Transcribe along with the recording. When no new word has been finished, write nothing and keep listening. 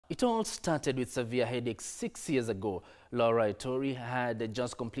It all started with severe headaches 6 years ago. Laura Etori had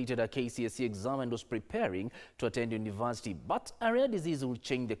just completed her Kcse exam and was preparing to attend university. But a rare disease will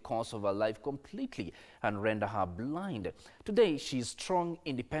change the course of her life completely and render her blind. Today, she is strong,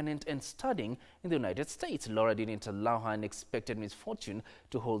 independent, and studying in the United States. Laura didn't allow her unexpected misfortune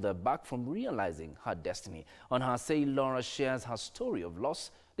to hold her back from realizing her destiny. On her say, Laura shares her story of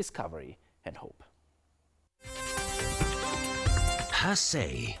loss, discovery, and hope.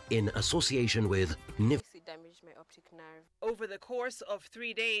 Kcse, in association with damaged my optic nerve. Over the course of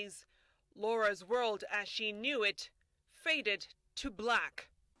 3 days, Laura's world as she knew it faded to black.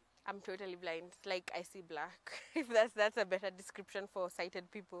 I'm totally blind, like I see black, if that's a better description for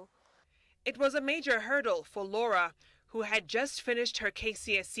sighted people. It was a major hurdle for Laura, who had just finished her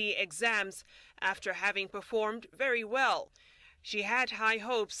Kcse exams after having performed very well. She had high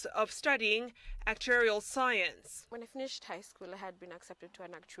hopes of studying actuarial science. When I finished high school, I had been accepted to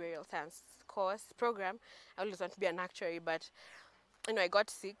an actuarial science program. I always wanted to be an actuary, but I got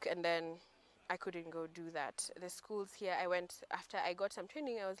sick and then I couldn't go do that. The schools here, I went after I got some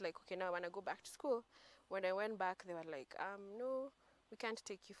training. I was like, okay, now I want to go back to school. When I went back, they were like, no, we can't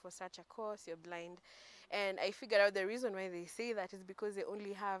take you for such a course. You're blind. And I figured out the reason why they say that is because they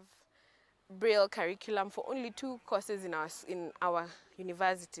only have Braille curriculum for only 2 courses in our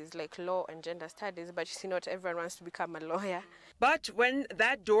universities, like law and gender studies, but you see, not everyone wants to become a lawyer. But when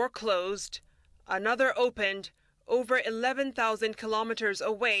that door closed, another opened over 11,000 kilometers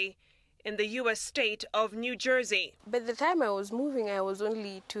away in the U.S. state of New Jersey. By the time I was moving, I was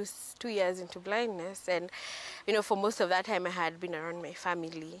only two years into blindness, and for most of that time I had been around my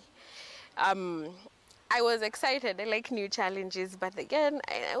family. I was excited. I like new challenges, but again,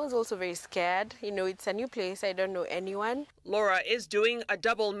 I was also very scared. It's a new place. I don't know anyone. Laura is doing a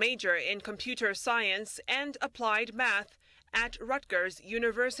double major in computer science and applied math at Rutgers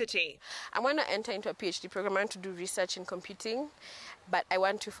University. I want to enter into a PhD program. I want to do research in computing, but I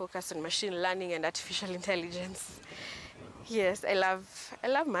want to focus on machine learning and artificial intelligence. Yes, I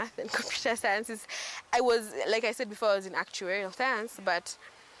love math and computer sciences. Like I said before, I was in actuarial science, but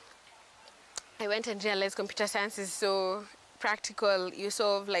I went and realized computer science is so practical. You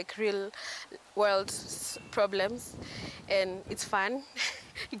solve like real world problems and it's fun.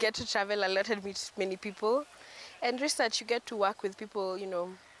 You get to travel a lot and meet many people. And research, you get to work with people,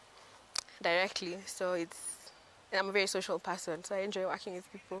 directly. So I'm a very social person, so I enjoy working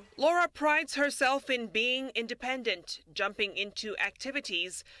with people. Laura prides herself in being independent, jumping into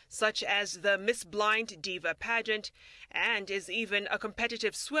activities such as the Miss Blind Diva pageant, and is even a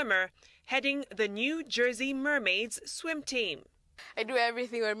competitive swimmer, heading the New Jersey Mermaids swim team. I do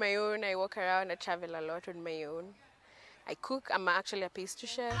everything on my own. I walk around, I travel a lot on my own. I cook. I'm actually a pastry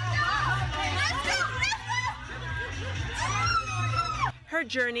chef. Her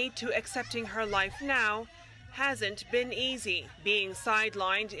journey to accepting her life now hasn't been easy. Being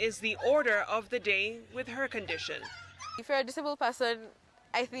sidelined is the order of the day with her condition. If you're a disabled person,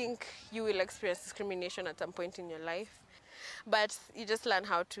 I think you will experience discrimination at some point in your life. But you just learn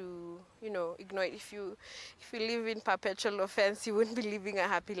how to, ignore it. If you live in perpetual offense, you won't be living a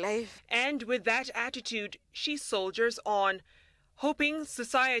happy life. And with that attitude, she soldiers on, hoping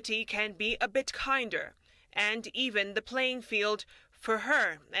society can be a bit kinder and even the playing field for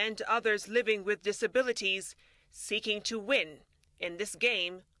her and others living with disabilities seeking to win in this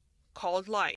game called life.